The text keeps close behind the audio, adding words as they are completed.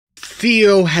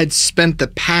Theo had spent the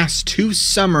past 2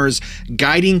 summers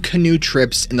guiding canoe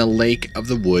trips in the Lake of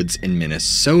the Woods in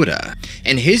Minnesota.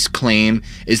 And his claim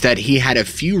is that he had a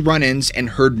few run-ins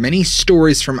and heard many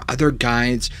stories from other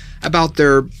guides about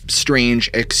their strange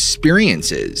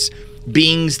experiences.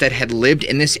 Beings that had lived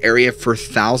in this area for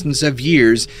thousands of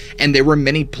years, and there were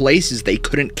many places they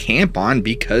couldn't camp on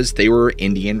because they were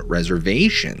Indian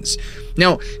reservations.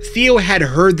 Now, Theo had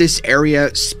heard this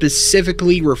area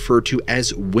specifically referred to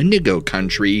as Wendigo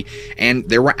country, and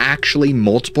there were actually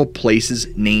multiple places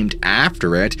named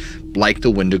after it, like the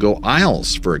Wendigo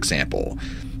Isles, for example.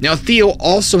 Now, Theo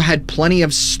also had plenty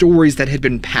of stories that had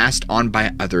been passed on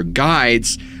by other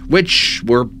guides, which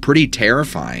were pretty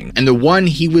terrifying. And the one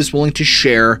he was willing to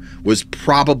share was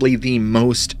probably the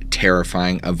most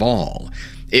terrifying of all.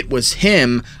 It was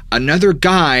him, another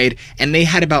guide, and they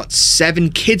had about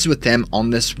 7 kids with them on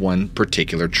this one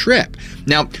particular trip.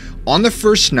 Now, on the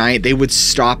first night, they would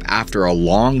stop after a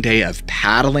long day of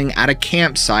paddling at a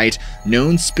campsite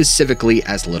known specifically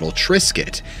as Little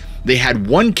Trisket. They had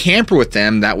one camper with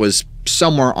them that was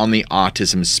somewhere on the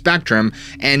autism spectrum,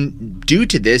 and due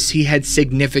to this, he had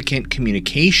significant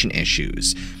communication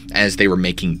issues. As they were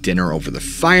making dinner over the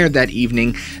fire that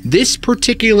evening, this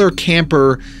particular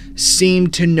camper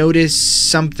seemed to notice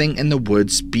something in the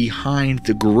woods behind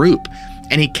the group,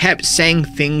 and he kept saying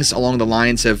things along the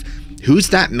lines of, "Who's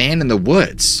that man in the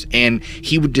woods?" And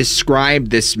he would describe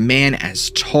this man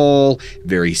as tall,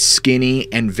 very skinny,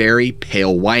 and very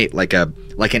pale white, like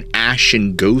an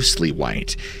ashen, ghostly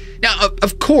white. Now,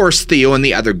 of course, Theo and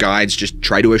the other guides just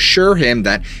tried to assure him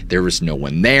that there was no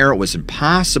one there, it was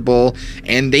impossible,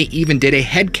 and they even did a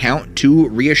head count to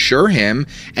reassure him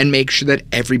and make sure that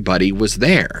everybody was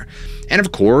there. And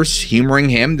of course, humoring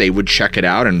him, they would check it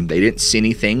out and they didn't see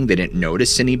anything, they didn't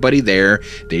notice anybody there,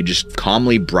 they just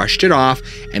calmly brushed it off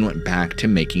and went back to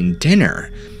making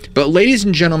dinner. But ladies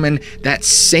and gentlemen, that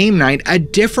same night, a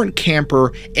different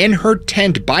camper in her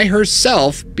tent by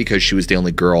herself, because she was the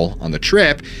only girl on the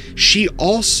trip, she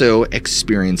also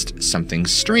experienced something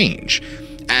strange.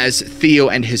 As Theo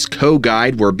and his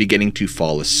co-guide were beginning to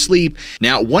fall asleep,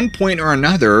 now at one point or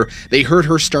another, they heard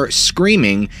her start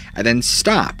screaming and then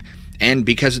stop. And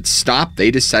because it stopped, they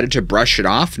decided to brush it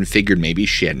off and figured maybe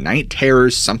she had night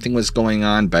terrors, something was going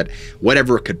on, but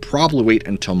whatever, it could probably wait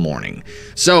until morning.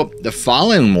 So the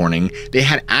following morning, they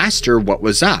had asked her what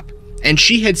was up, and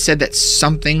she had said that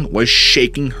something was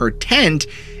shaking her tent,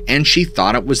 and she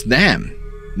thought it was them.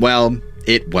 Well,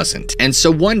 it wasn't. And so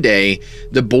one day,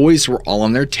 the boys were all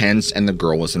in their tents and the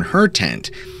girl was in her tent.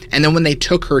 And then when they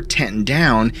took her tent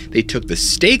down, they took the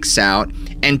stakes out,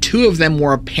 and 2 of them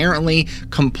were apparently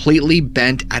completely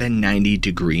bent at a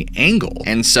 90-degree angle.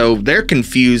 And so they're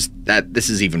confused that this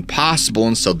is even possible,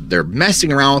 and so they're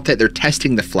messing around with it, they're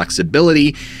testing the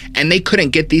flexibility, and they couldn't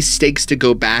get these stakes to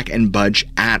go back and budge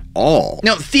at all.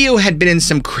 Now, Theo had been in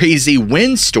some crazy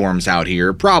windstorms out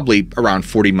here, probably around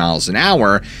 40 miles an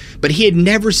hour, but he had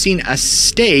never seen a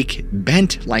stake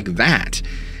bent like that.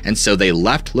 And so they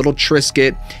left Little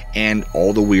Trisket, and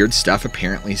all the weird stuff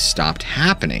apparently stopped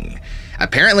happening.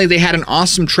 Apparently they had an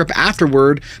awesome trip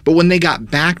afterward, but when they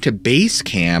got back to base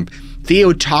camp,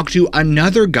 Theo talked to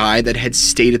another guy that had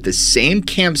stayed at the same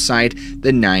campsite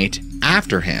the night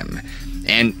after him.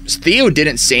 And Theo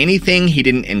didn't say anything, he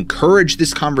didn't encourage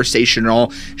this conversation at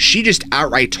all. She just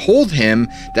outright told him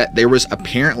that there was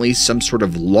apparently some sort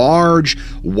of large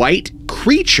white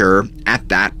creature at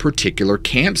that particular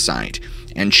campsite.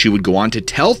 And she would go on to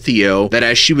tell Theo that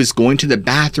as she was going to the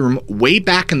bathroom way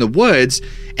back in the woods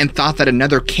and thought that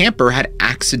another camper had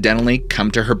accidentally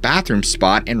come to her bathroom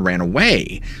spot and ran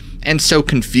away. And so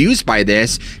confused by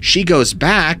this, she goes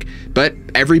back, but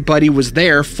everybody was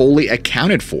there fully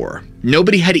accounted for.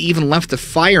 Nobody had even left the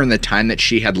fire in the time that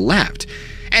she had left.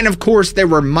 And of course, there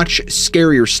were much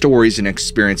scarier stories and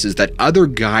experiences that other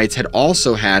guides had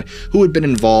also had who had been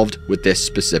involved with this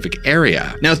specific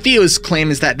area. Now, Theo's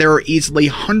claim is that there are easily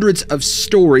hundreds of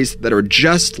stories that are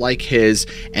just like his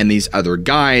and these other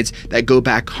guides that go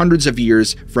back hundreds of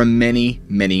years from many,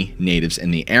 many natives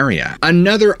in the area.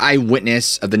 Another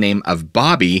eyewitness of the name of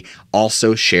Bobby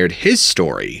also shared his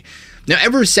story. Now,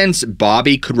 ever since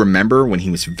Bobby could remember when he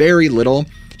was very little,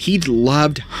 he'd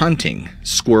loved hunting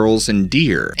squirrels and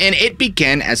deer, and it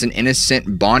began as an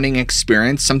innocent bonding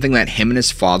experience, something that him and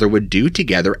his father would do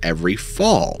together every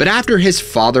fall. But after his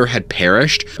father had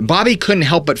perished, Bobby couldn't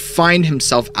help but find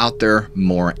himself out there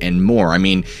more and more. I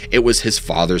mean, it was his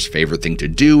father's favorite thing to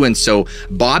do, and so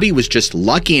Bobby was just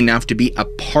lucky enough to be a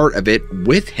part of it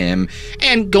with him,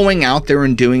 and going out there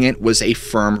and doing it was a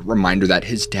firm reminder that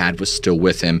his dad was still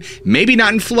with him. Maybe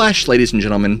not in flesh, ladies and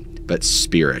gentlemen, but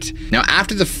spirit. Now,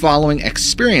 after the following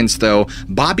experience, though,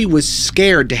 Bobby was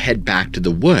scared to head back to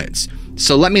the woods.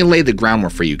 So let me lay the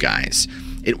groundwork for you guys.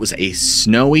 It was a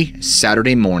snowy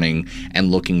Saturday morning, and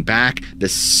looking back, the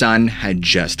sun had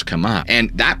just come up.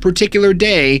 And that particular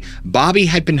day, Bobby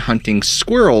had been hunting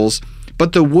squirrels,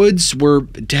 but the woods were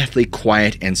deathly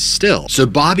quiet and still. So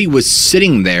Bobby was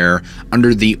sitting there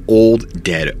under the old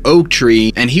dead oak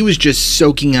tree, and he was just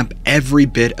soaking up every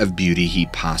bit of beauty he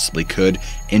possibly could,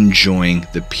 enjoying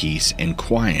the peace and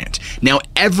quiet. Now,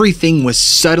 everything was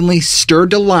suddenly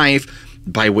stirred to life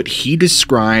by what he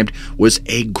described was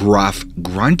a gruff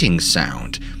grunting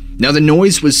sound. Now, the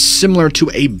noise was similar to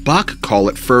a buck call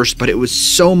at first, but it was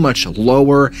so much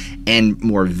lower and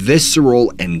more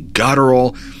visceral and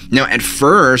guttural. Now, at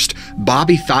first,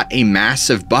 Bobby thought a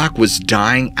massive buck was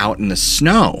dying out in the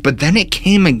snow, but then it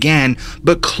came again,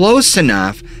 but close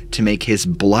enough to make his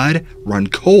blood run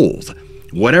cold.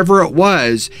 Whatever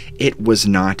it was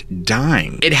not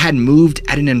dying. It had moved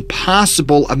at an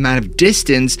impossible amount of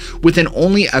distance within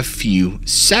only a few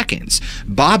seconds.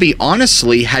 Bobby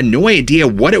honestly had no idea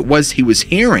what it was he was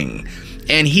hearing,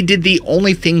 and he did the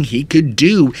only thing he could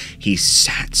do. He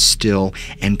sat still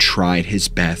and tried his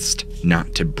best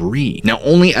not to breathe. Now,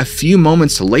 only a few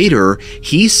moments later,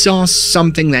 he saw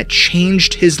something that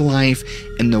changed his life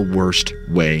in the worst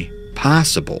way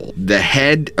possible. The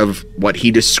head of what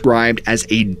he described as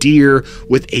a deer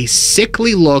with a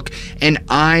sickly look and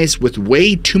eyes with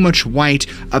way too much white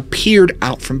appeared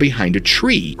out from behind a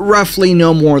tree, roughly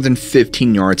no more than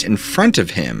 15 yards in front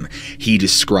of him. He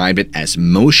described it as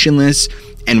motionless,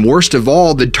 and worst of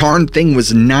all, the darn thing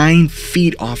was 9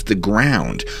 feet off the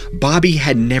ground. Bobby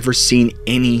had never seen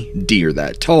any deer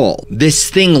that tall. This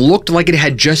thing looked like it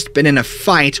had just been in a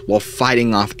fight while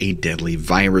fighting off a deadly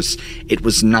virus. It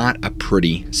was not a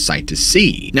pretty sight to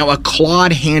see. Now, a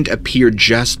clawed hand appeared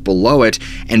just below it,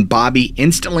 and Bobby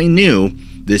instantly knew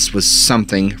this was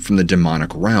something from the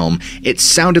demonic realm. It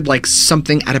sounded like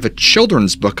something out of a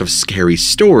children's book of scary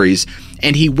stories,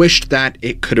 and he wished that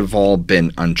it could have all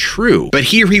been untrue. But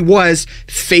here he was,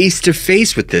 face to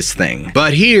face with this thing.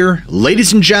 But here,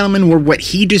 ladies and gentlemen, were what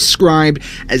he described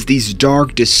as these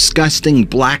dark, disgusting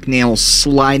black nails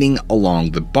sliding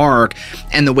along the bark,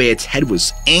 and the way its head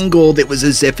was angled, it was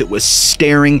as if it was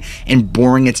staring and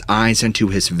boring its eyes into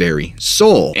his very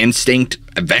soul. Instinct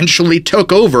eventually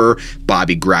took over.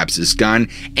 Bobby grabs his gun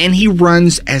and he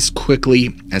runs as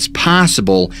quickly as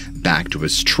possible back to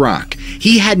his truck.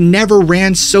 He had never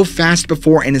ran so fast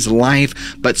before in his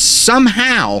life, but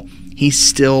somehow he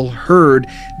still heard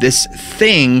this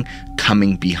thing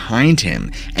coming behind him,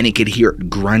 and he could hear it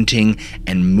grunting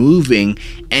and moving,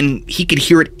 and he could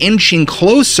hear it inching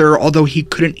closer, although he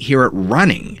couldn't hear it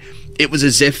running. It was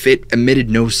as if it emitted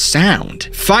no sound.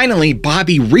 Finally,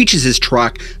 Bobby reaches his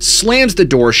truck, slams the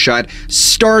door shut,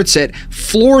 starts it,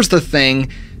 floors the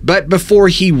thing, but before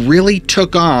he really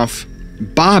took off,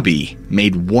 Bobby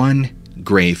made one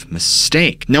grave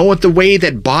mistake. Now, with the way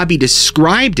that Bobby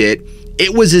described it,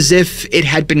 it was as if it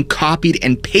had been copied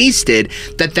and pasted,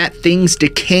 that thing's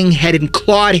decaying head and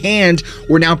clawed hand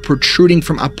were now protruding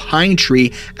from a pine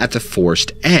tree at the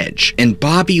forest edge. And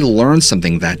Bobby learned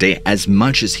something that day. As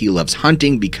much as he loves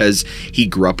hunting because he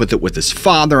grew up with it with his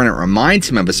father and it reminds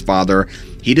him of his father,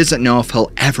 he doesn't know if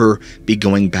he'll ever be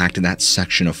going back to that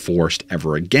section of forest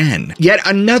ever again. Yet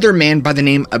another man by the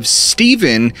name of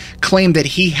Stephen claimed that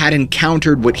he had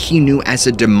encountered what he knew as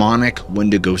a demonic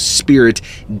Wendigo spirit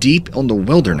deep in the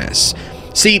wilderness.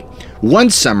 See, one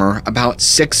summer, about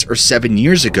 6 or 7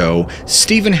 years ago,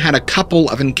 Stephen had a couple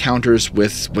of encounters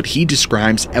with what he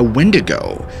describes a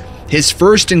Wendigo. His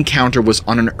first encounter was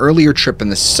on an earlier trip in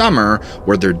the summer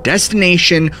where their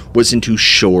destination was into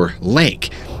Shore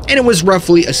Lake. And it was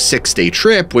roughly a 6-day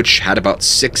trip, which had about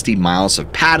 60 miles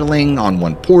of paddling on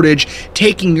one portage,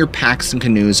 taking your packs and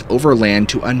canoes overland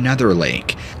to another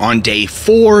lake. On day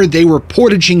 4, they were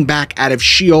portaging back out of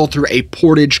Sheol through a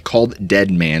portage called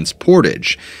Dead Man's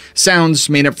Portage. Sounds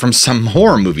made up from some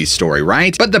horror movie story,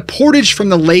 right? But the portage from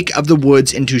the Lake of the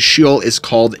Woods into Sheol is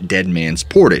called Dead Man's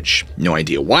Portage. No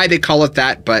idea why they call it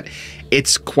that, but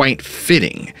it's quite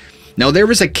fitting. Now, there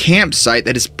was a campsite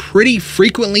that is pretty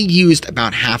frequently used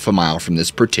about half a mile from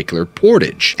this particular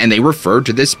portage, and they referred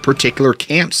to this particular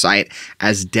campsite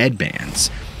as Dead Man's.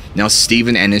 Now,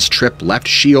 Stephen and his trip left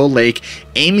Sheol Lake,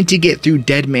 aiming to get through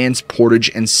Dead Man's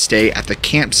Portage and stay at the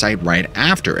campsite right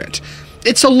after it.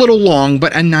 It's a little long,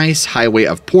 but a nice highway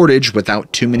of portage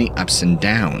without too many ups and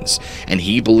downs. And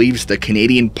he believes the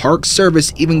Canadian Park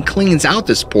Service even cleans out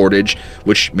this portage,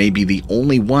 which may be the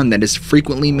only one that is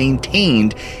frequently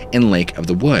maintained in Lake of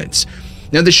the Woods.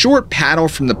 Now, the short paddle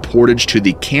from the portage to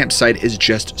the campsite is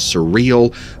just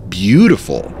surreal,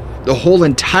 beautiful. The whole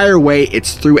entire way,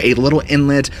 it's through a little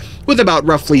inlet with about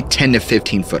roughly 10 to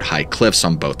 15 foot high cliffs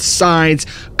on both sides,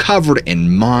 covered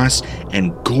in moss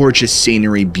and gorgeous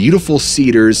scenery, beautiful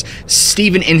cedars.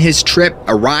 Stephen and his trip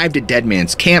arrived at Dead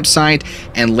Man's campsite,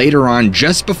 and later on,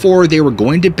 just before they were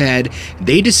going to bed,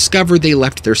 they discovered they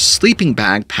left their sleeping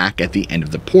bag pack at the end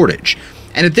of the portage.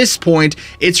 And at this point,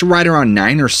 it's right around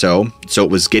 9 or so it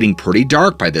was getting pretty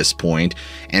dark by this point,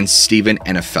 and Stephen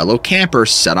and a fellow camper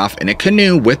set off in a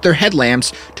canoe with their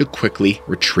headlamps to quickly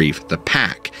retrieve the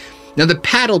pack. Now, the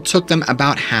paddle took them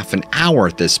about half an hour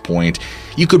at this point.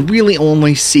 You could really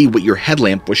only see what your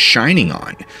headlamp was shining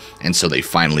on. And so they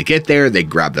finally get there, they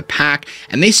grab the pack,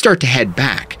 and they start to head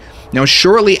back. Now,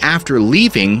 shortly after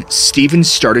leaving, Stephen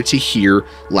started to hear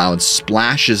loud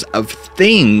splashes of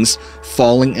things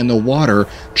falling in the water,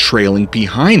 trailing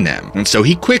behind them. And so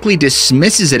he quickly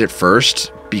dismisses it at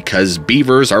first, because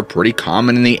beavers are pretty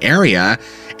common in the area,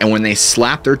 and when they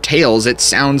slap their tails, it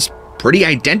sounds pretty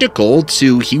identical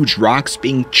to huge rocks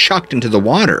being chucked into the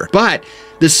water. But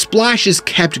the splashes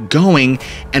kept going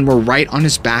and were right on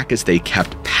his back as they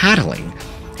kept paddling.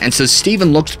 And so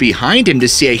Stephen looked behind him to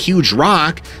see a huge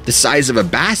rock the size of a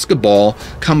basketball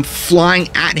come flying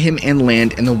at him and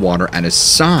land in the water at his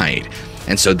side.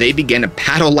 And so they began to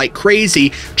paddle like crazy,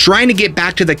 trying to get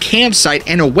back to the campsite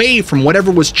and away from whatever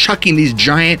was chucking these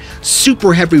giant,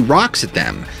 super heavy rocks at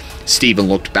them. Stephen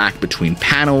looked back between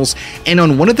paddles, and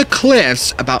on one of the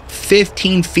cliffs, about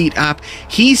 15 feet up,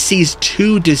 he sees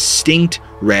two distinct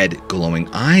red glowing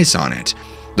eyes on it.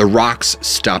 The rocks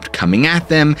stopped coming at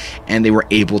them, and they were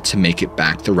able to make it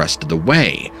back the rest of the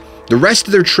way. The rest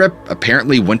of their trip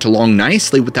apparently went along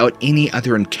nicely without any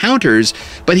other encounters,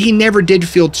 but he never did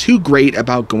feel too great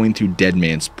about going through Dead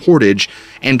Man's portage,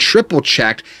 and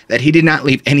triple-checked that he did not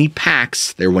leave any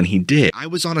packs there when he did. I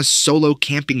was on a solo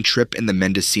camping trip in the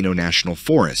Mendocino National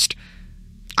Forest.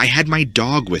 I had my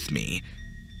dog with me,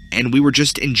 and we were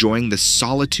just enjoying the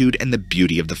solitude and the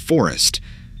beauty of the forest.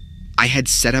 I had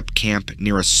set up camp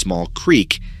near a small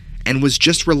creek and was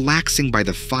just relaxing by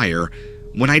the fire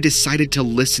when I decided to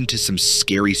listen to some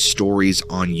scary stories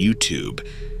on YouTube.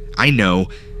 I know,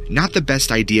 not the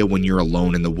best idea when you're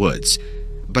alone in the woods,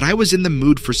 but I was in the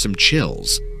mood for some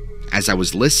chills. As I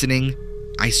was listening,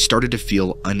 I started to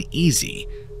feel uneasy.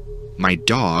 My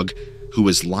dog, who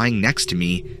was lying next to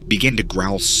me, began to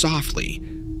growl softly.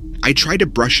 I tried to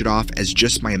brush it off as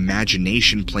just my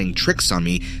imagination playing tricks on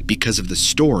me because of the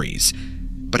stories,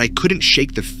 but I couldn't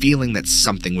shake the feeling that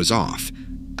something was off.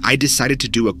 I decided to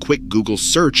do a quick Google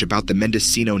search about the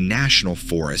Mendocino National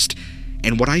Forest,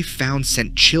 and what I found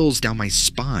sent chills down my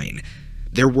spine.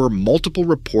 There were multiple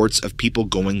reports of people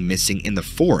going missing in the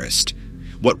forest.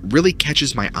 What really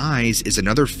catches my eyes is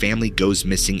another family goes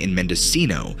missing in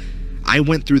Mendocino. I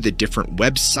went through the different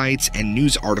websites and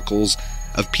news articles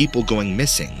of people going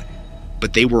missing,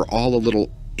 but they were all a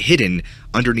little hidden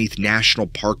underneath national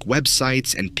park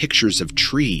websites and pictures of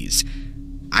trees.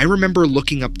 I remember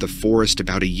looking up the forest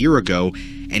about a year ago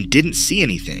and didn't see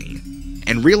anything,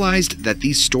 and realized that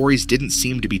these stories didn't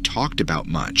seem to be talked about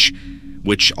much,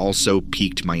 which also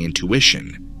piqued my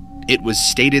intuition. It was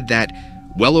stated that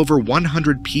well over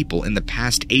 100 people in the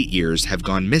past 8 years have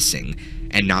gone missing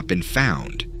and not been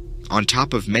found, on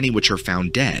top of many which are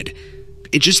found dead.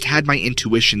 It just had my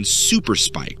intuition super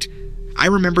spiked. I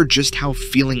remember just how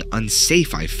feeling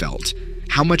unsafe I felt,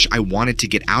 how much I wanted to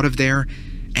get out of there,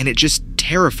 and it just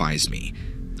terrifies me.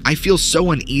 I feel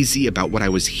so uneasy about what I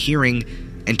was hearing,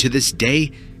 and to this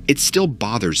day, it still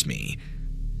bothers me.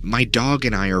 My dog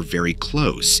and I are very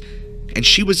close, and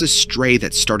she was a stray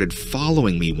that started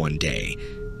following me one day,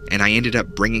 and I ended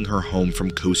up bringing her home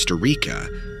from Costa Rica.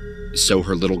 So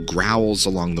her little growls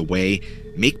along the way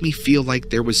make me feel like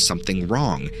there was something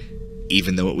wrong,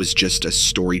 even though it was just a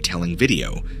storytelling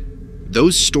video.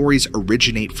 Those stories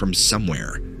originate from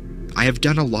somewhere. I have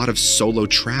done a lot of solo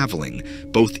traveling,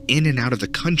 both in and out of the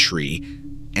country,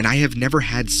 and I have never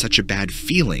had such a bad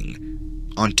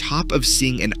feeling. On top of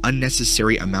seeing an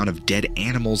unnecessary amount of dead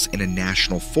animals in a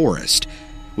national forest,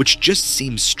 which just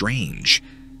seems strange.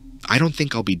 I don't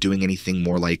think I'll be doing anything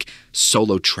more like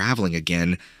solo traveling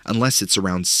again unless it's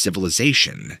around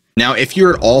civilization. Now, if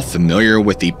you're at all familiar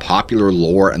with the popular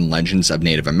lore and legends of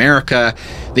Native America,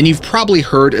 then you've probably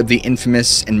heard of the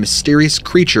infamous and mysterious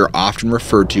creature often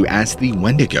referred to as the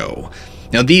Wendigo.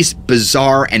 Now, these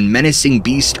bizarre and menacing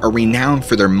beasts are renowned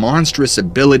for their monstrous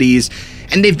abilities,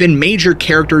 and they've been major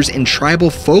characters in tribal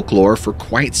folklore for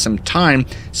quite some time,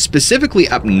 specifically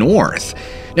up north.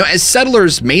 Now, as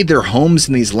settlers made their homes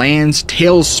in these lands,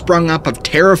 tales sprung up of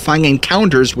terrifying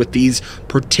encounters with these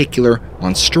particular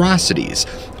monstrosities,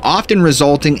 often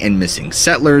resulting in missing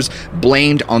settlers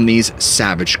blamed on these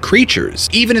savage creatures.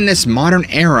 Even in this modern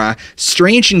era,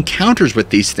 strange encounters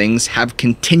with these things have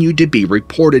continued to be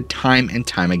reported time and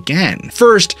time again.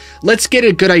 First, let's get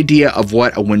a good idea of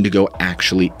what a Wendigo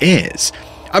actually is.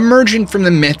 Emerging from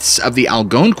the myths of the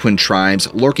Algonquin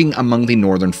tribes lurking among the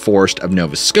northern forest of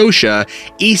Nova Scotia,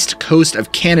 east coast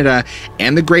of Canada,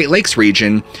 and the Great Lakes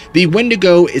region, the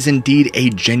Wendigo is indeed a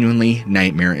genuinely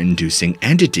nightmare-inducing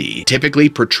entity. Typically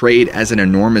portrayed as an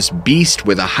enormous beast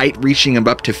with a height reaching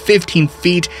up to 15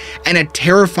 feet and a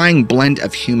terrifying blend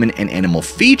of human and animal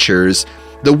features,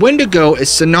 the Wendigo is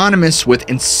synonymous with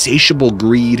insatiable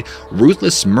greed,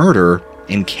 ruthless murder,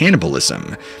 and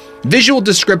cannibalism. Visual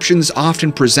descriptions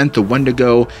often present the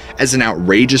Wendigo as an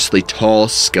outrageously tall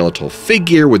skeletal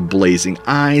figure with blazing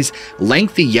eyes,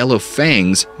 lengthy yellow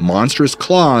fangs, monstrous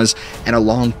claws, and a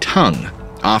long tongue,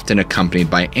 often accompanied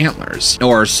by antlers.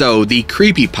 Or so the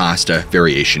creepypasta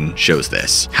variation shows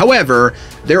this. However,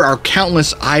 there are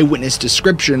countless eyewitness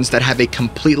descriptions that have a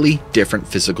completely different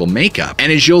physical makeup.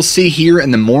 And as you'll see here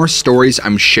in the more stories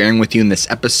I'm sharing with you in this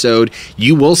episode,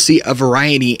 you will see a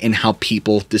variety in how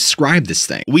people describe this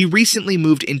thing. We recently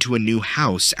moved into a new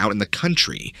house out in the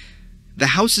country. The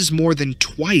house is more than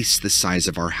twice the size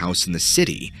of our house in the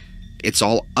city. It's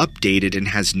all updated and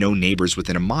has no neighbors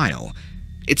within a mile.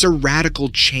 It's a radical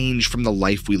change from the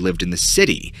life we lived in the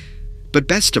city. But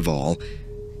best of all,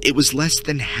 it was less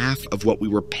than half of what we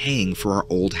were paying for our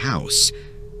old house.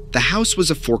 The house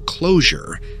was a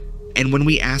foreclosure, and when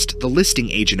we asked the listing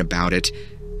agent about it,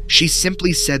 she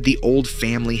simply said the old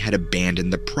family had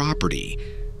abandoned the property.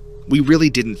 We really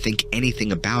didn't think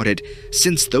anything about it,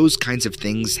 since those kinds of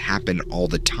things happen all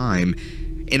the time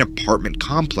in apartment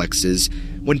complexes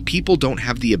when people don't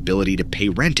have the ability to pay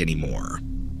rent anymore.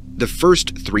 The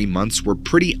first 3 months were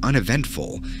pretty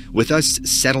uneventful, with us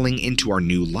settling into our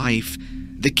new life,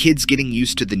 the kids getting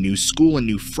used to the new school and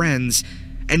new friends,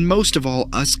 and most of all,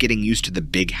 us getting used to the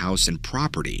big house and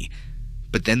property.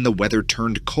 But then the weather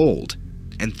turned cold,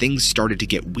 and things started to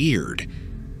get weird.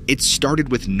 It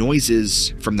started with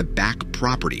noises from the back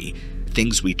property,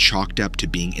 things we chalked up to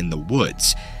being in the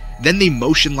woods. Then the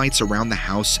motion lights around the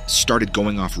house started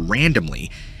going off randomly,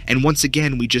 and once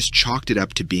again we just chalked it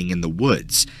up to being in the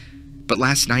woods. But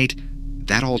last night,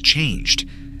 that all changed.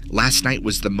 Last night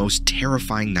was the most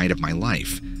terrifying night of my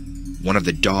life. One of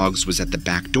the dogs was at the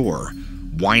back door,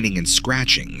 whining and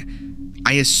scratching.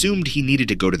 I assumed he needed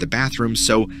to go to the bathroom,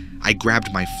 so I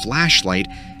grabbed my flashlight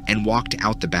and walked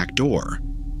out the back door.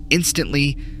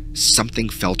 Instantly, something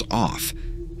felt off.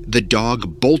 The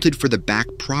dog bolted for the back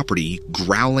property,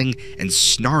 growling and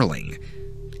snarling.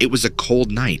 It was a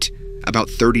cold night, about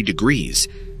 30 degrees,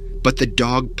 but the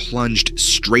dog plunged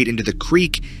straight into the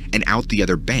creek and out the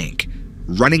other bank,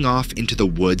 running off into the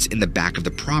woods in the back of the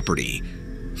property.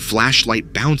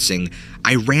 Flashlight bouncing,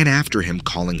 I ran after him,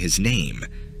 calling his name.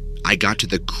 I got to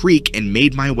the creek and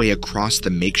made my way across the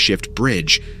makeshift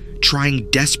bridge, trying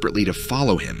desperately to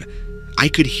follow him. I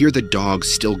could hear the dog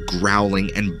still growling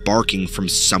and barking from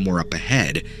somewhere up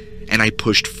ahead, and I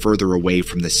pushed further away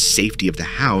from the safety of the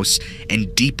house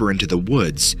and deeper into the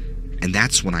woods, and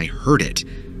that's when I heard it.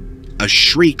 A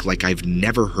shriek like I've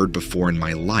never heard before in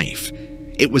my life.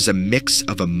 It was a mix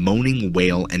of a moaning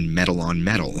wail and metal on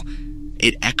metal.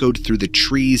 It echoed through the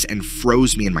trees and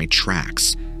froze me in my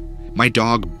tracks. My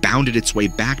dog bounded its way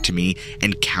back to me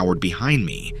and cowered behind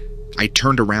me. I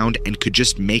turned around and could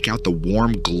just make out the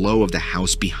warm glow of the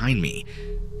house behind me.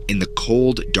 In the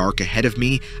cold dark ahead of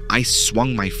me, I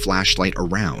swung my flashlight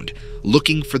around,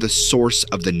 looking for the source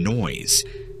of the noise.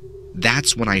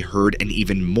 That's when I heard an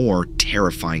even more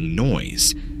terrifying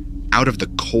noise. Out of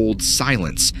the cold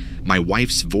silence, my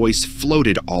wife's voice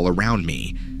floated all around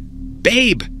me.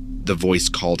 "Babe!" the voice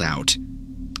called out.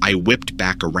 I whipped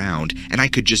back around, and I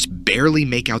could just barely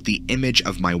make out the image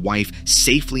of my wife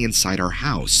safely inside our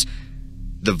house.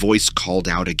 The voice called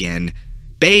out again.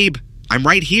 "Babe, I'm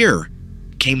right here,"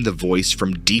 came the voice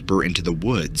from deeper into the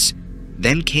woods.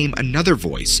 Then came another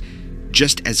voice,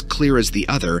 just as clear as the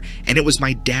other, and it was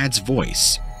my dad's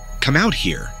voice. "Come out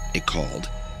here," it called.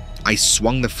 I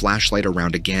swung the flashlight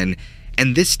around again,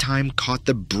 and this time caught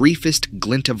the briefest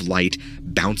glint of light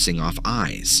bouncing off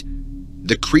eyes.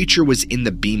 The creature was in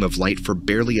the beam of light for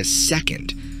barely a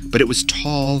second, but it was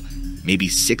tall, maybe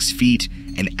 6 feet,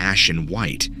 and ashen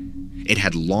white. It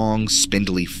had long,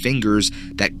 spindly fingers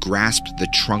that grasped the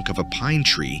trunk of a pine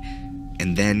tree,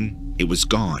 and then it was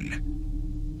gone.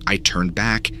 I turned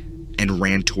back and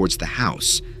ran towards the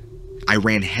house. I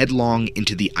ran headlong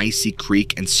into the icy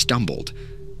creek and stumbled.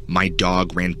 My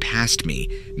dog ran past me,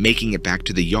 making it back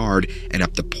to the yard and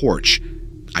up the porch.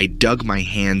 I dug my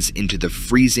hands into the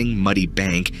freezing, muddy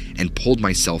bank and pulled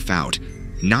myself out,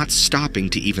 not stopping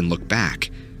to even look back.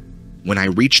 When I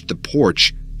reached the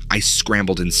porch, I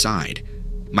scrambled inside.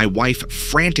 My wife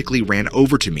frantically ran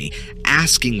over to me,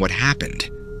 asking what happened.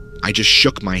 I just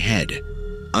shook my head,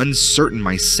 uncertain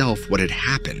myself what had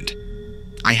happened.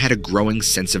 I had a growing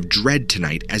sense of dread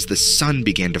tonight as the sun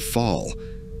began to fall.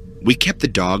 We kept the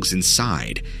dogs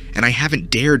inside, and I haven't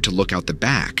dared to look out the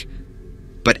back.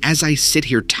 But as I sit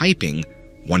here typing,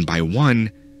 one by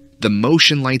one, the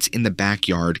motion lights in the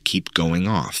backyard keep going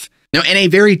off. Now, in a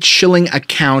very chilling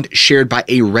account shared by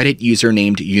a Reddit user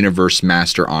named Universe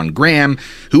Master on Graham,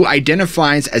 who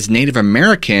identifies as Native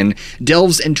American,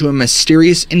 delves into a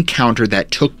mysterious encounter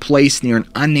that took place near an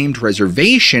unnamed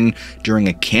reservation during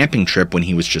a camping trip when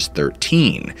he was just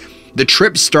 13. The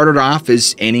trip started off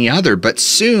as any other, but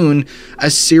soon a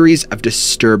series of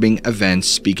disturbing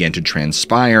events began to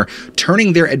transpire,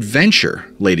 turning their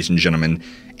adventure, ladies and gentlemen,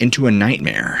 into a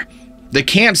nightmare. The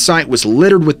campsite was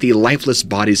littered with the lifeless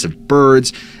bodies of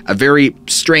birds, a very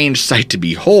strange sight to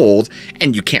behold,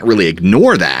 and you can't really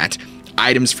ignore that.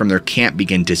 Items from their camp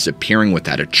began disappearing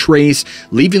without a trace,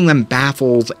 leaving them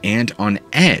baffled and on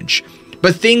edge.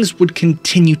 But things would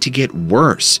continue to get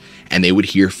worse, and they would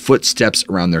hear footsteps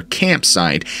around their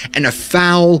campsite, and a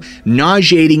foul,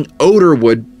 nauseating odor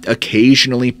would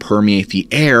occasionally permeate the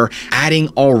air, adding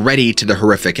already to the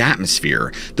horrific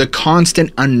atmosphere. The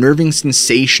constant unnerving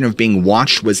sensation of being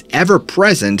watched was ever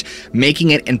present, making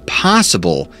it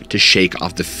impossible to shake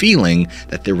off the feeling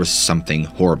that there was something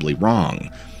horribly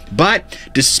wrong. But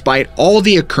despite all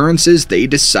the occurrences, they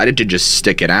decided to just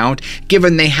stick it out,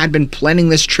 given they had been planning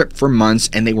this trip for months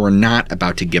and they were not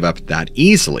about to give up that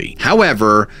easily.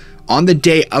 However, on the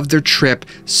day of their trip,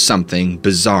 something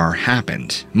bizarre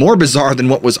happened. More bizarre than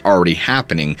what was already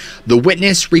happening. The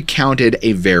witness recounted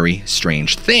a very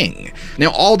strange thing.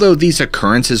 Now, although these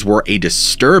occurrences were a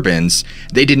disturbance,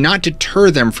 they did not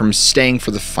deter them from staying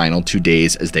for the final 2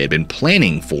 days as they had been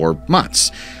planning for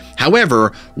months.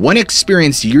 However, one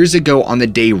experience years ago on the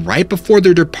day right before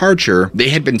their departure, they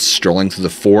had been strolling through the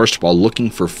forest while looking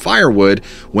for firewood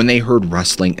when they heard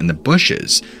rustling in the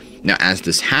bushes. Now, as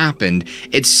this happened,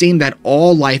 it seemed that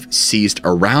all life ceased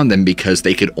around them because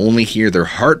they could only hear their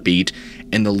heartbeat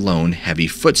and the lone, heavy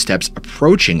footsteps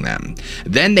approaching them.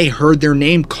 Then they heard their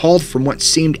name called from what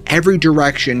seemed every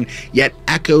direction, yet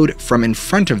echoed from in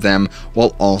front of them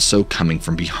while also coming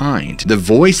from behind. The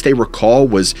voice they recall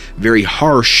was very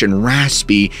harsh and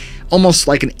raspy, almost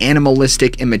like an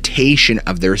animalistic imitation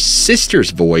of their sister's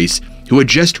voice, who had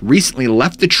just recently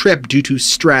left the trip due to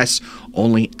stress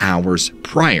only hours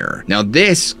prior. Now,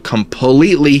 this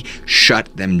completely shut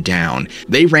them down.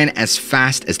 They ran as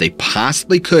fast as they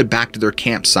possibly could back to their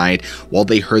campsite while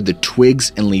they heard the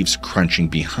twigs and leaves crunching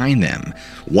behind them.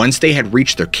 Once they had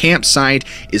reached their campsite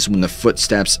is when the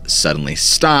footsteps suddenly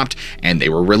stopped and they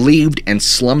were relieved and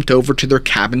slumped over to their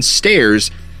cabin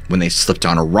stairs when they slipped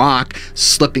on a rock,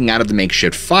 slipping out of the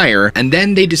makeshift fire, and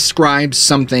then they described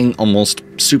something almost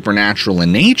supernatural in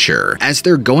nature. As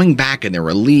they're going back and they're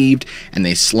relieved and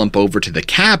they slump over to the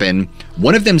cabin,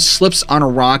 one of them slips on a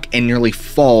rock and nearly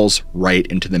falls right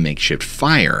into the makeshift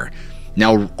fire.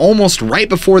 Now, almost right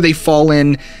before they fall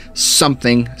in,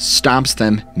 something stops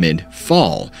them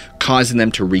mid-fall, causing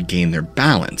them to regain their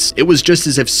balance. It was just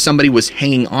as if somebody was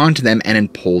hanging on to them and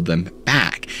had pulled them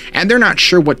back. And they're not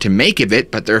sure what to make of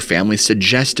it, but their family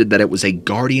suggested that it was a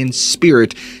guardian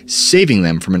spirit saving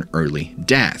them from an early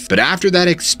death. But after that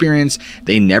experience,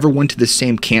 they never went to the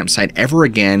same campsite ever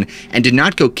again and did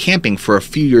not go camping for a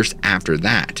few years after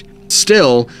that.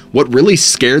 Still, what really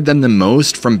scared them the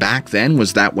most from back then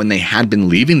was that when they had been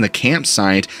leaving the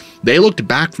campsite, they looked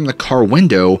back from the car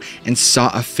window and saw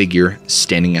a figure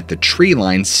standing at the tree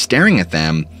line staring at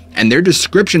them, and their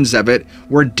descriptions of it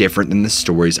were different than the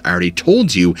stories I already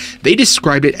told you. They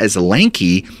described it as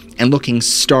lanky and looking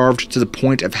starved to the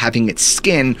point of having its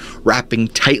skin wrapping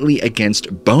tightly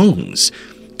against bones.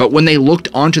 But when they looked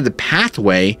onto the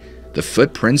pathway, the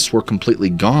footprints were completely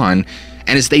gone,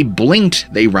 and as they blinked,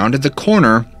 they rounded the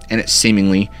corner and it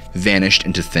seemingly vanished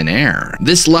into thin air.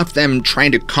 This left them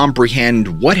trying to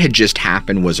comprehend what had just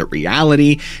happened. Was it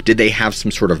reality? Did they have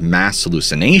some sort of mass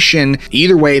hallucination?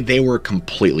 Either way, they were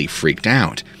completely freaked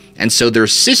out. And so their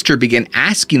sister began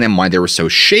asking them why they were so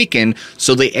shaken,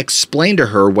 so they explained to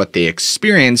her what they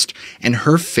experienced, and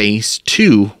her face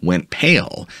too went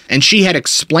pale. And she had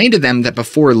explained to them that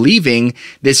before leaving,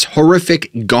 this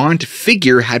horrific, gaunt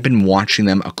figure had been watching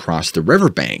them across the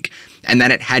riverbank, and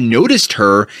that it had noticed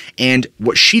her, and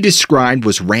what she described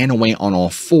was ran away on all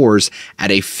fours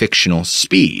at a fictional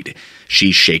speed.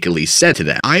 She shakily said to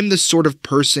them, "I'm the sort of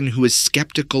person who is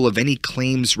skeptical of any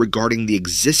claims regarding the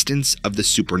existence of the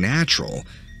supernatural.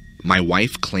 My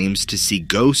wife claims to see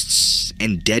ghosts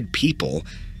and dead people,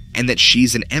 and that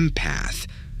she's an empath.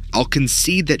 I'll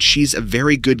concede that she's a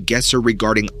very good guesser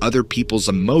regarding other people's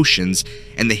emotions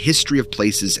and the history of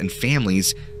places and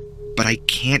families, but I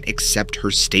can't accept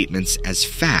her statements as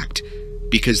fact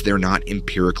because they're not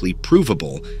empirically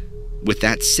provable. With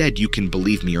that said, you can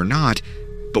believe me or not,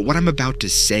 but what I'm about to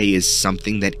say is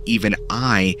something that even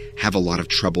I have a lot of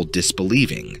trouble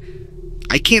disbelieving.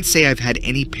 I can't say I've had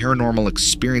any paranormal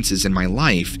experiences in my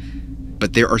life,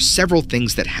 but there are several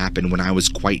things that happened when I was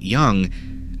quite young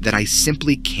that I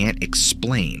simply can't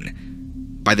explain.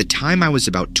 By the time I was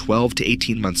about 12 to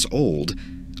 18 months old,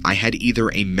 I had either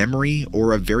a memory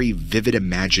or a very vivid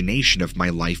imagination of my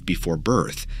life before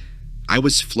birth. I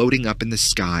was floating up in the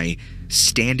sky,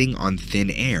 standing on thin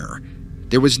air.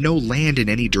 There was no land in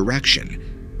any direction.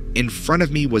 In front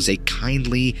of me was a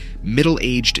kindly,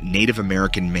 middle-aged Native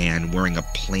American man wearing a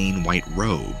plain white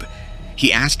robe.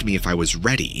 He asked me if I was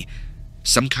ready.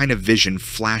 Some kind of vision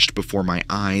flashed before my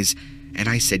eyes, and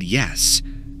I said yes.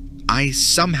 I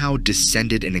somehow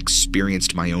descended and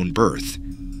experienced my own birth.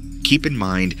 Keep in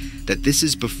mind that this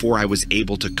is before I was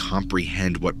able to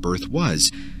comprehend what birth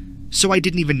was, so I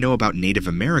didn't even know about Native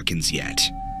Americans yet.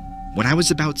 When I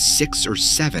was about 6 or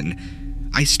 7,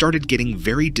 I started getting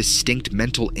very distinct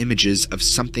mental images of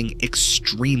something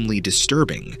extremely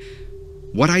disturbing.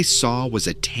 What I saw was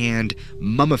a tanned,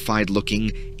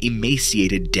 mummified-looking,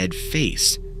 emaciated dead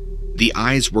face. The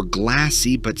eyes were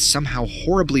glassy but somehow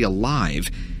horribly alive,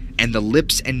 and the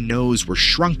lips and nose were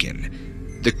shrunken.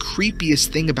 The creepiest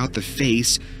thing about the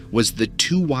face was the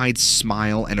too wide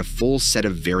smile and a full set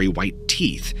of very white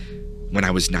teeth. When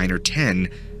I was 9 or 10,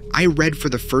 I read for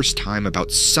the first time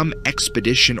about some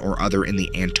expedition or other in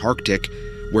the Antarctic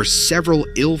where several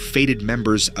ill-fated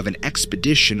members of an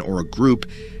expedition or a group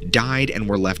died and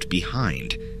were left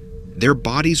behind. Their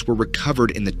bodies were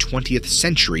recovered in the 20th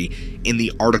century in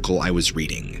the article I was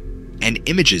reading, and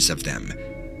images of them.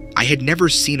 I had never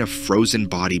seen a frozen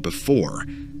body before,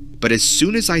 but as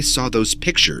soon as I saw those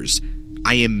pictures,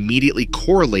 I immediately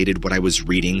correlated what I was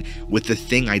reading with the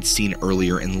thing I'd seen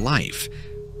earlier in life.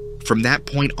 From that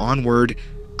point onward,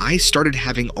 I started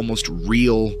having almost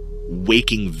real,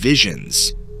 waking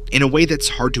visions, in a way that's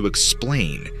hard to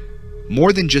explain,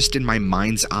 more than just in my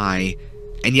mind's eye,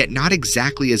 and yet not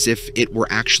exactly as if it were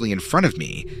actually in front of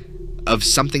me, of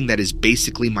something that is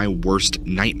basically my worst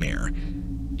nightmare.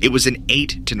 It was an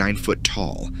 8 to 9 foot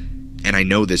tall, and I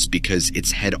know this because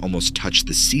its head almost touched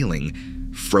the ceiling,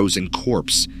 frozen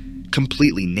corpse,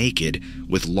 completely naked,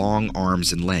 with long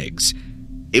arms and legs.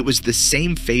 It was the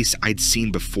same face I'd seen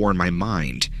before in my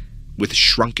mind, with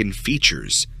shrunken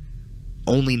features.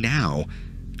 Only now,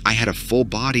 I had a full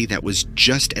body that was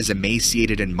just as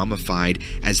emaciated and mummified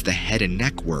as the head and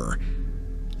neck were.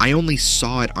 I only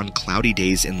saw it on cloudy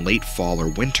days in late fall or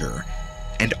winter,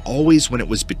 and always when it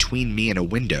was between me and a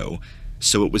window,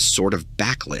 so it was sort of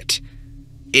backlit.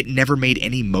 It never made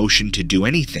any motion to do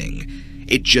anything.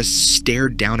 It just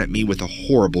stared down at me with a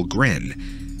horrible grin.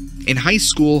 In high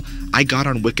school, I got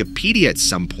on Wikipedia at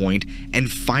some point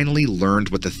and finally learned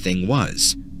what the thing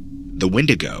was. The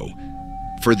Wendigo.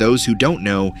 For those who don't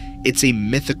know, it's a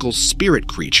mythical spirit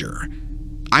creature.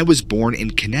 I was born in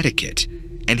Connecticut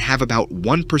and have about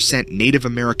 1% Native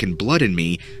American blood in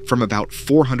me from about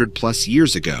 400 plus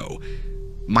years ago.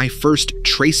 My first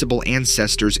traceable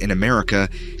ancestors in America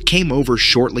came over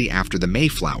shortly after the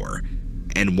Mayflower,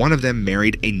 and one of them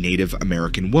married a Native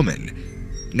American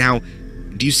woman. Now,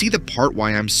 do you see the part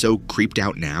why I'm so creeped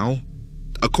out now?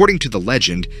 According to the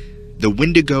legend, the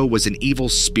Wendigo was an evil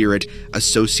spirit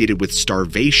associated with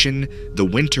starvation, the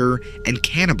winter, and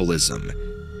cannibalism.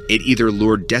 It either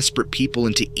lured desperate people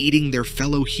into eating their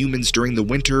fellow humans during the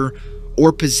winter,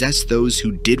 or possessed those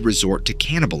who did resort to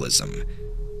cannibalism.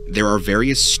 There are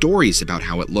various stories about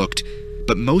how it looked,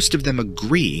 but most of them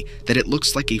agree that it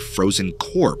looks like a frozen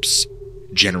corpse,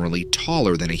 generally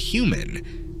taller than a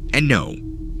human. And no,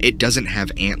 it doesn't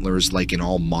have antlers like in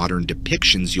all modern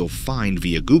depictions you'll find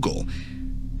via Google.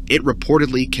 It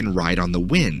reportedly can ride on the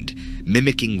wind,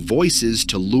 mimicking voices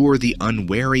to lure the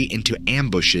unwary into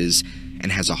ambushes,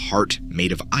 and has a heart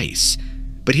made of ice.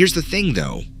 But here's the thing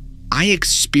though, I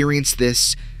experienced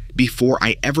this before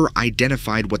I ever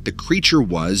identified what the creature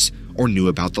was or knew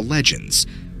about the legends.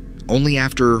 Only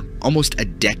after almost a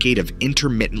decade of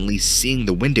intermittently seeing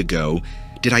the Wendigo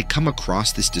did I come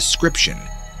across this description.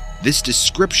 This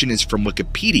description is from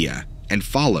Wikipedia and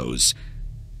follows.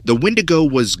 The Wendigo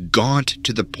was gaunt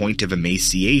to the point of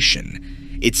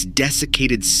emaciation, its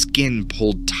desiccated skin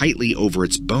pulled tightly over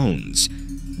its bones.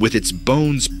 With its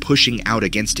bones pushing out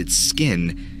against its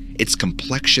skin, its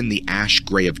complexion the ash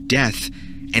gray of death,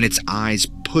 and its eyes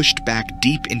pushed back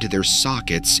deep into their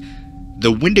sockets,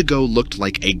 the Wendigo looked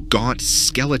like a gaunt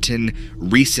skeleton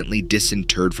recently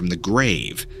disinterred from the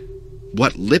grave.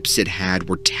 What lips it had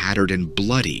were tattered and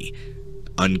bloody.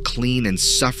 Unclean and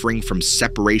suffering from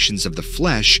separations of the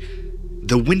flesh,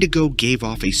 the Wendigo gave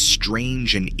off a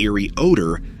strange and eerie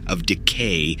odor of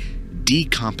decay,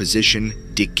 decomposition,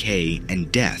 decay,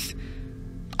 and death.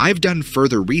 I've done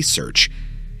further research,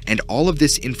 and all of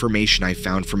this information I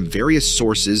found from various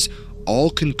sources all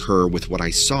concur with what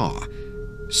I saw.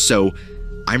 So,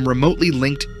 I'm remotely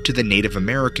linked to the Native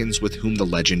Americans with whom the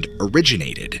legend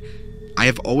originated. I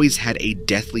have always had a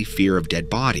deathly fear of dead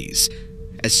bodies,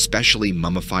 especially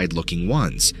mummified-looking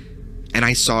ones, and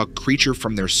I saw a creature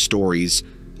from their stories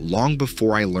long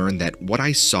before I learned that what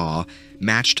I saw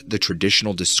matched the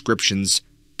traditional descriptions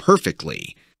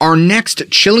perfectly. Our next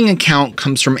chilling account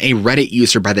comes from a Reddit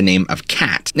user by the name of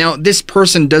Cat. Now, this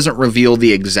person doesn't reveal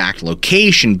the exact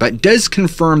location, but does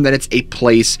confirm that it's a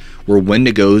place where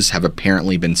Wendigos have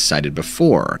apparently been sighted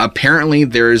before. Apparently,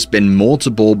 there's been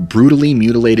multiple brutally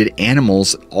mutilated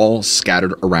animals all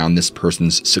scattered around this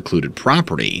person's secluded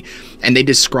property. And they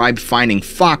describe finding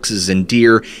foxes and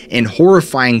deer in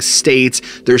horrifying states,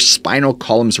 their spinal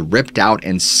columns ripped out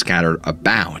and scattered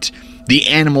about. The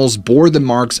animals bore the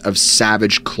marks of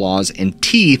savage claws and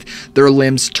teeth, their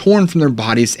limbs torn from their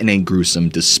bodies in a gruesome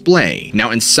display.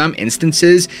 Now, in some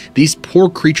instances, these poor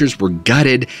creatures were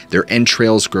gutted, their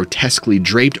entrails grotesquely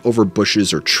draped over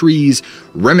bushes or trees,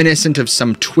 reminiscent of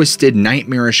some twisted,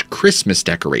 nightmarish Christmas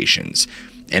decorations.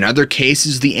 In other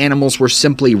cases, the animals were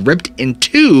simply ripped in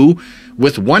two,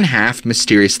 with one half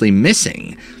mysteriously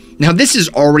missing. Now, this is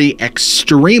already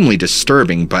extremely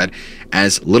disturbing, but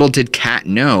as little did Kat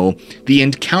know, the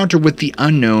encounter with the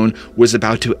unknown was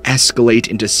about to escalate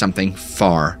into something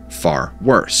far, far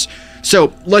worse.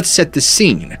 So let's set the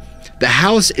scene. The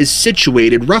house is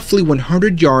situated roughly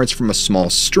 100 yards from a small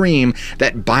stream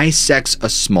that bisects a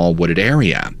small wooded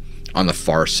area. On the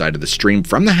far side of the stream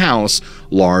from the house,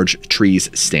 large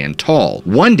trees stand tall.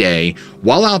 One day,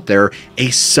 while out there, a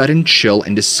sudden chill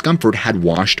and discomfort had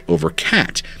washed over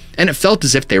Kat, and it felt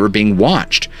as if they were being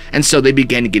watched. And so they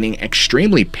began getting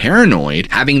extremely paranoid,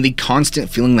 having the constant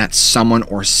feeling that someone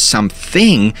or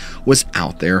something was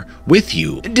out there with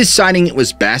you. Deciding it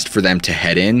was best for them to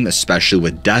head in, especially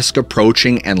with dusk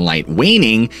approaching and light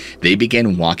waning, they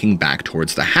began walking back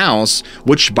towards the house,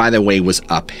 which by the way was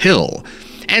uphill.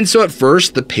 And so at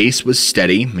first, the pace was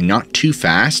steady, not too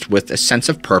fast, with a sense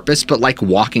of purpose, but like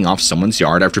walking off someone's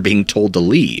yard after being told to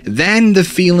leave. Then the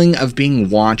feeling of being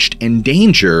watched and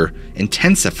danger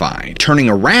intensified. Turning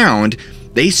around,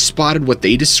 they spotted what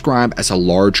they describe as a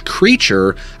large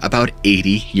creature about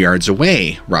 80 yards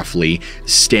away, roughly,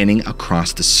 standing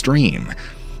across the stream.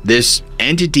 This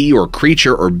entity or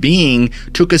creature or being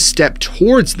took a step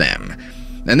towards them,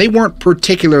 and they weren't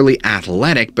particularly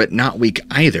athletic, but not weak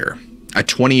either. A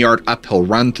 20-yard uphill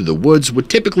run through the woods would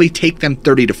typically take them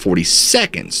 30 to 40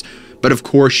 seconds. But of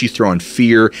course, you throw in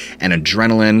fear and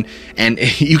adrenaline, and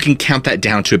you can count that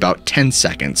down to about 10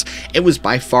 seconds. It was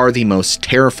by far the most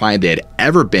terrified they had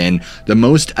ever been, the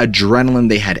most adrenaline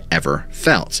they had ever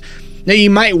felt. Now, you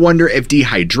might wonder if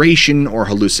dehydration or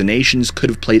hallucinations could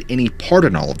have played any part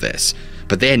in all of this,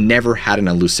 but they had never had an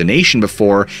hallucination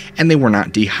before, and they were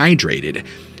not dehydrated.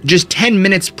 Just 10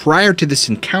 minutes prior to this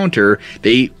encounter,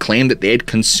 they claimed that they had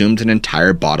consumed an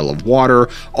entire bottle of water,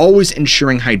 always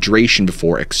ensuring hydration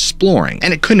before exploring.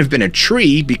 And it couldn't have been a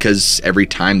tree because every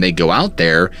time they go out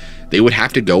there, they would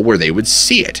have to go where they would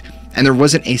see it. And there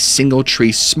wasn't a single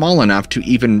tree small enough to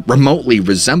even remotely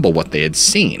resemble what they had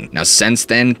seen. Now, since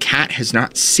then, Kat has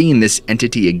not seen this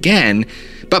entity again,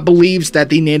 but believes that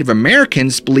the Native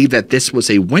Americans believe that this was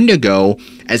a Wendigo,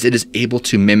 as it is able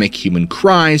to mimic human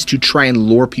cries to try and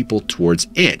lure people towards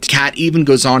it. Kat even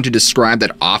goes on to describe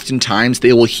that oftentimes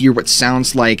they will hear what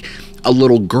sounds like a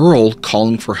little girl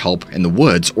calling for help in the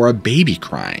woods or a baby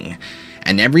crying.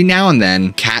 And every now and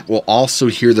then, Kat will also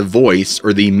hear the voice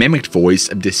or the mimicked voice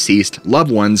of deceased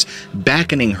loved ones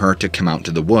beckoning her to come out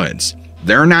to the woods.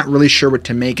 They're not really sure what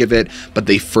to make of it, but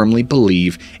they firmly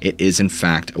believe it is in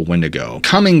fact a Wendigo.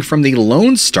 Coming from the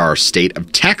Lone Star state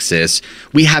of Texas,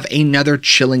 we have another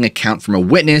chilling account from a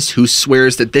witness who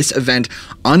swears that this event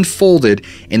unfolded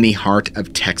in the heart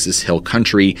of Texas Hill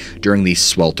Country during the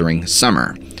sweltering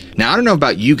summer. Now, I don't know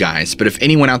about you guys, but if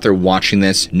anyone out there watching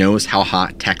this knows how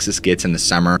hot Texas gets in the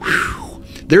summer,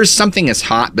 there's something as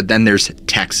hot, but then there's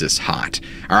Texas hot.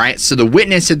 All right, so the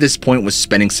witness at this point was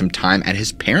spending some time at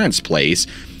his parents' place,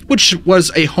 which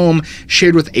was a home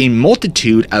shared with a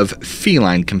multitude of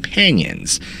feline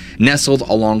companions, nestled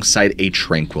alongside a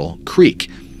tranquil creek.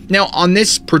 Now, on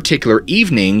this particular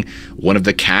evening, one of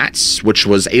the cats, which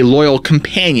was a loyal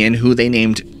companion who they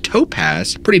named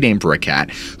Topaz, pretty name for a cat,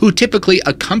 who typically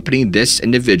accompanied this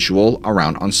individual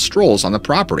around on strolls on the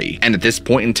property. And at this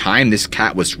point in time, this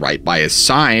cat was right by his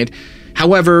side.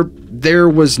 However, there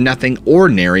was nothing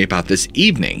ordinary about this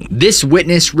evening. This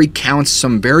witness recounts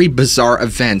some very bizarre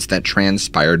events that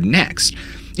transpired next.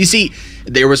 You see,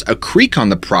 there was a creek on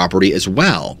the property as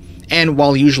well, and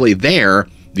while usually there,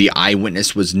 the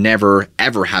eyewitness was never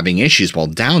ever having issues while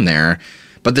down there,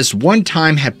 but this one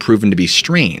time had proven to be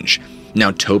strange.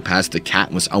 Now, Topaz the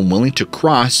cat was unwilling to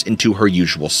cross into her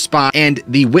usual spot, and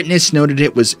the witness noted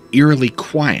it was eerily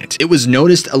quiet. It was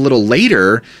noticed a little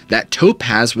later that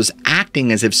Topaz was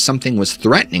acting as if something was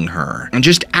threatening her, and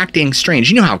just acting strange.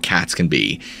 You know how cats can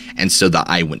be. And so the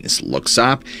eyewitness looks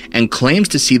up and claims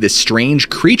to see this strange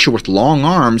creature with long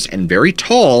arms and very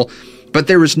tall, but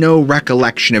there was no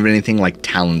recollection of anything like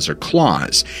talons or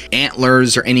claws,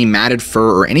 antlers, or any matted fur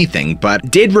or anything, but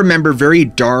did remember very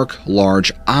dark, large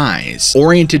eyes,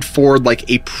 oriented forward like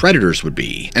a predator's would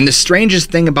be. And the strangest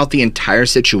thing about the entire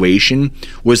situation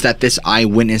was that this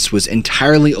eyewitness was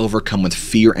entirely overcome with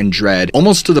fear and dread,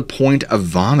 almost to the point of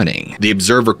vomiting. The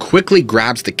observer quickly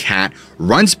grabs the cat,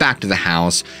 runs back to the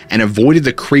house, and avoided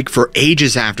the creek for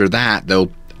ages after that,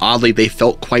 though oddly they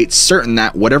felt quite certain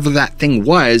that whatever that thing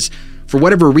was, for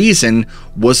whatever reason,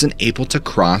 wasn't able to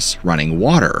cross running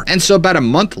water. And so about a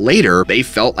month later, they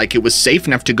felt like it was safe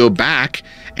enough to go back,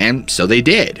 and so they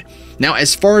did. Now,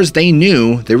 as far as they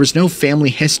knew, there was no family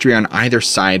history on either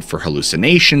side for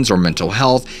hallucinations or mental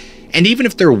health, and even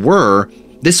if there were,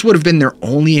 this would have been their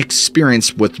only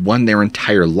experience with one their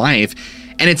entire life,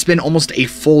 and it's been almost a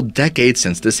full decade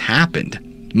since this happened.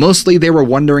 Mostly they were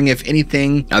wondering if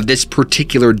anything of this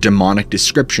particular demonic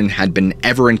description had been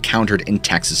ever encountered in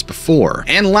Texas before.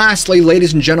 And lastly,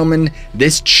 ladies and gentlemen,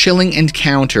 this chilling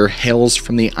encounter hails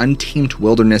from the untamed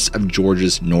wilderness of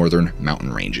Georgia's northern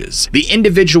mountain ranges. The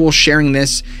individual sharing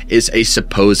this is a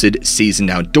supposed seasoned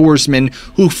outdoorsman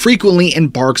who frequently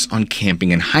embarks on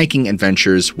camping and hiking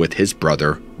adventures with his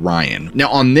brother Ryan. Now,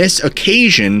 on this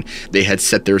occasion, they had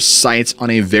set their sights on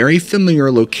a very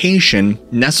familiar location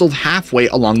nestled halfway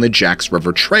along the Jacks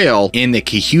River Trail in the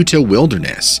Coahuila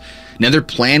Wilderness. Now, their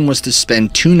plan was to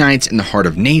spend 2 nights in the heart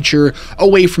of nature,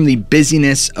 away from the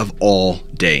busyness of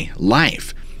all-day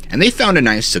life. And they found a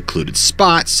nice secluded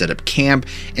spot, set up camp,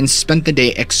 and spent the day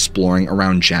exploring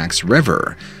around Jacks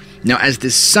River. Now, as the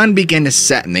sun began to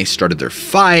set and they started their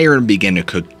fire and began to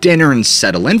cook dinner and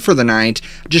settle in for the night,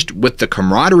 just with the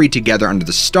camaraderie together under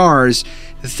the stars,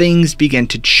 things began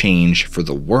to change for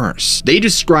the worse. They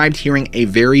described hearing a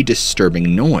very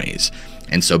disturbing noise,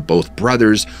 and so both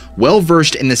brothers, well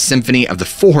versed in the symphony of the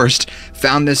forest,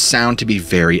 found this sound to be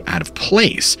very out of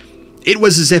place. It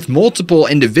was as if multiple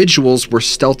individuals were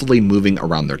stealthily moving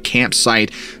around their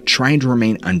campsite, trying to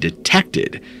remain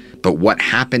undetected. But what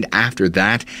happened after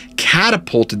that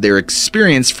catapulted their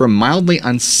experience from mildly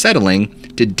unsettling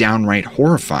to downright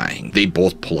horrifying. They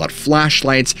both pull out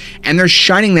flashlights, and they're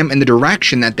shining them in the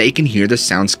direction that they can hear the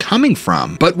sounds coming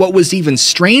from. But what was even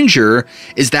stranger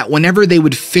is that whenever they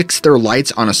would fix their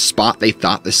lights on a spot they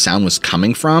thought the sound was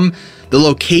coming from, the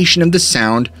location of the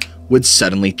sound would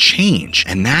suddenly change,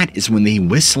 and that is when the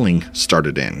whistling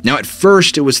started in. Now, at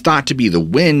first it was thought to be the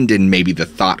wind, and maybe the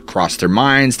thought crossed their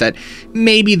minds that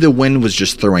maybe the wind was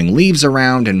just throwing leaves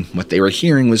around and what they were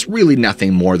hearing was really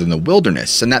nothing more than the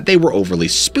wilderness, and that they were overly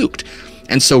spooked.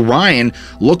 And so Ryan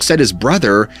looks at his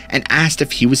brother and asked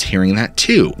if he was hearing that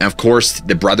too. Now, of course,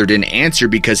 the brother didn't answer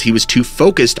because he was too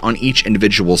focused on each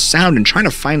individual sound and trying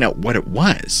to find out what it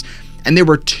was. And there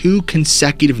were 2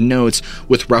 consecutive notes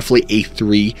with roughly a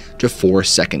 3 to 4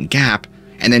 second gap,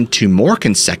 and then 2 more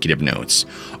consecutive notes,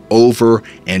 over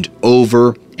and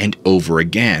over and over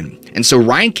again. And so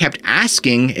Ryan kept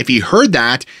asking if he heard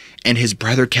that, and his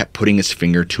brother kept putting his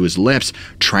finger to his lips,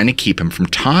 trying to keep him from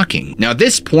talking. Now at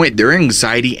this point, their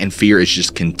anxiety and fear is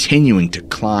just continuing to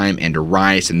climb and to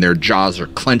rise, and their jaws are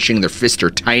clenching, their fists are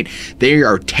tight, they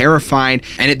are terrified,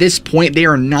 and at this point, they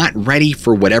are not ready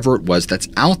for whatever it was that's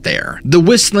out there. The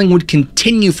whistling would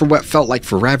continue for what felt like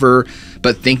forever,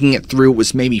 but thinking it through, it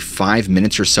was maybe 5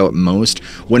 minutes or so at most,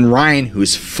 when Ryan,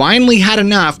 who's finally had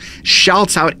enough,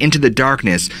 shouts out into the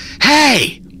darkness,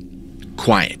 "Hey!"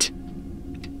 Quiet.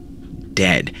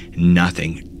 Dead.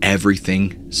 Nothing.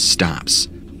 Everything stops.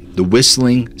 The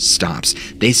whistling stops.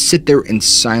 They sit there in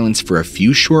silence for a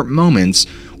few short moments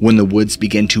when the woods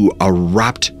begin to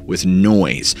erupt with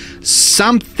noise.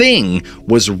 Something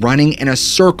was running in a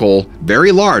circle,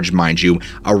 very large, mind you,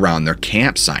 around their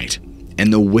campsite.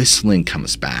 And the whistling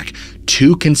comes back.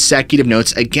 2 consecutive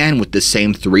notes, again with the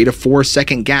same 3 to 4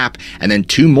 second gap, and then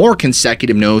 2 more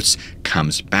consecutive notes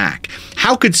comes back.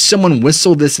 How could someone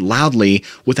whistle this loudly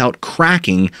without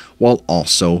cracking while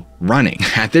also running?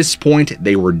 At this point,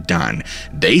 they were done.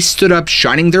 They stood up,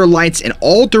 shining their lights in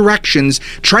all directions,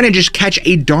 trying to just catch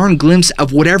a darn glimpse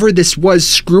of whatever this was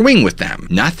screwing with them.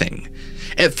 Nothing.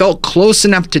 It felt close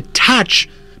enough to touch,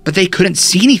 but they couldn't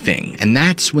see anything. And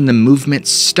that's when the movement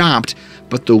stopped,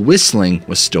 but the whistling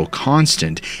was still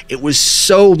constant. It was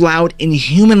so loud,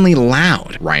 inhumanly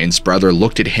loud. Ryan's brother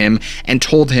looked at him and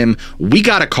told him, "We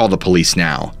gotta call the police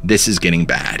now. This is getting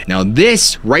bad." Now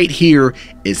this right here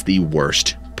is the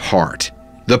worst part.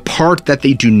 The part that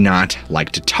they do not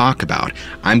like to talk about.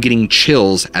 I'm getting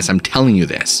chills as I'm telling you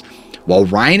this. While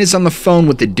Ryan is on the phone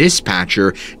with the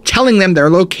dispatcher, telling them their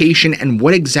location and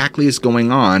what exactly is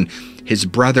going on, his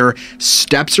brother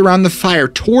steps around the fire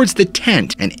towards the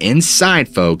tent, and inside,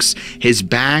 folks, his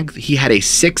bag, he had a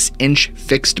 6-inch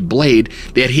fixed blade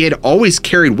that he had always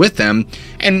carried with him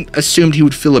and assumed he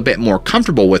would feel a bit more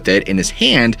comfortable with it in his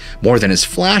hand more than his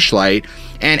flashlight.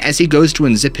 And as he goes to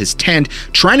unzip his tent,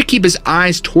 trying to keep his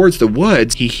eyes towards the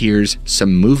woods, he hears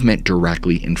some movement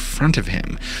directly in front of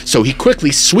him. So he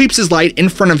quickly sweeps his light in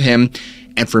front of him,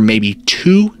 and for maybe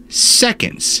 2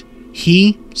 seconds,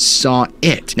 he saw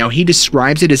it. Now, he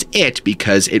describes it as it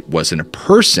because it wasn't a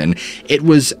person. It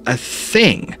was a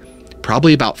thing,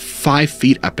 probably about 5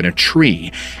 feet up in a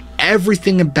tree.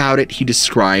 Everything about it he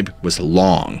described was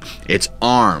long. Its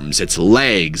arms, its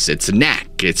legs, its neck,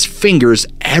 its fingers,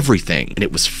 everything. And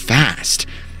it was fast.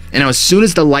 And as soon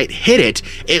as the light hit it,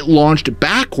 it launched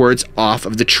backwards off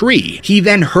of the tree. He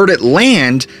then heard it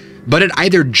land, but it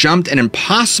either jumped an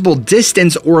impossible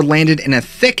distance or landed in a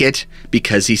thicket,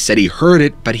 because he said he heard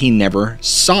it, but he never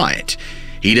saw it.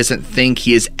 He doesn't think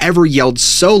he has ever yelled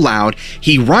so loud.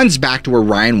 He runs back to where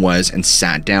Ryan was and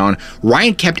sat down.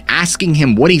 Ryan kept asking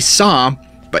him what he saw,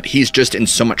 but he's just in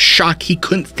so much shock he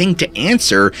couldn't think to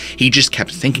answer. He just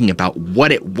kept thinking about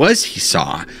what it was he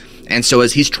saw. And so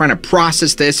as he's trying to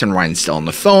process this, and Ryan's still on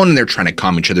the phone, and they're trying to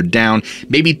calm each other down,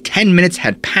 maybe 10 minutes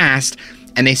had passed,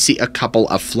 and they see a couple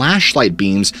of flashlight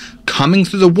beams coming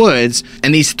through the woods,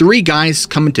 and these 3 guys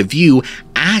come into view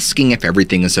asking if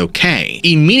everything is okay.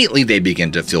 Immediately they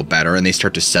begin to feel better and they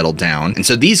start to settle down. And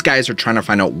so these guys are trying to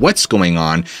find out what's going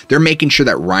on. They're making sure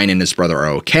that Ryan and his brother are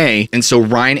okay. And so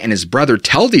Ryan and his brother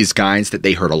tell these guys that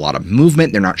they heard a lot of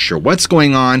movement. They're not sure what's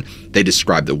going on. They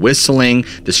describe the whistling,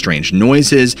 the strange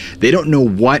noises. They don't know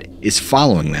what is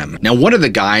following them. Now, one of the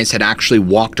guys had actually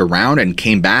walked around and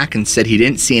came back and said he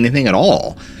didn't see anything at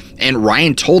all. And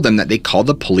Ryan told them that they called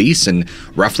the police, and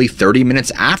roughly 30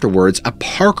 minutes afterwards, a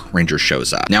park ranger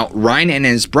shows up. Now, Ryan and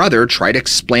his brother tried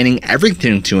explaining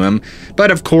everything to him,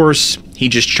 but of course, he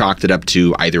just chalked it up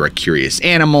to either a curious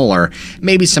animal or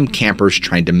maybe some campers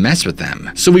trying to mess with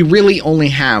them. So we really only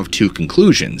have 2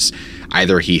 conclusions.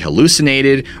 Either he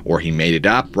hallucinated, or he made it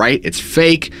up, right? It's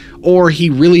fake, or he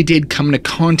really did come into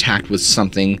contact with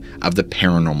something of the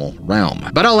paranormal realm.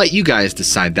 But I'll let you guys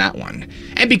decide that one.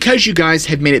 And because you guys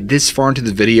have made it this far into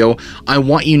the video, I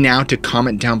want you now to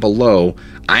comment down below,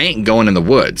 "I ain't going in the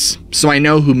woods," so I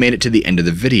know who made it to the end of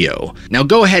the video. Now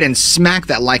go ahead and smack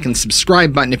that like and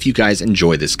subscribe button if you guys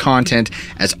enjoy this content.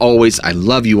 As always, I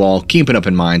love you all, keep an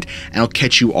open mind, and I'll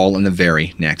catch you all in the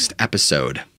very next episode.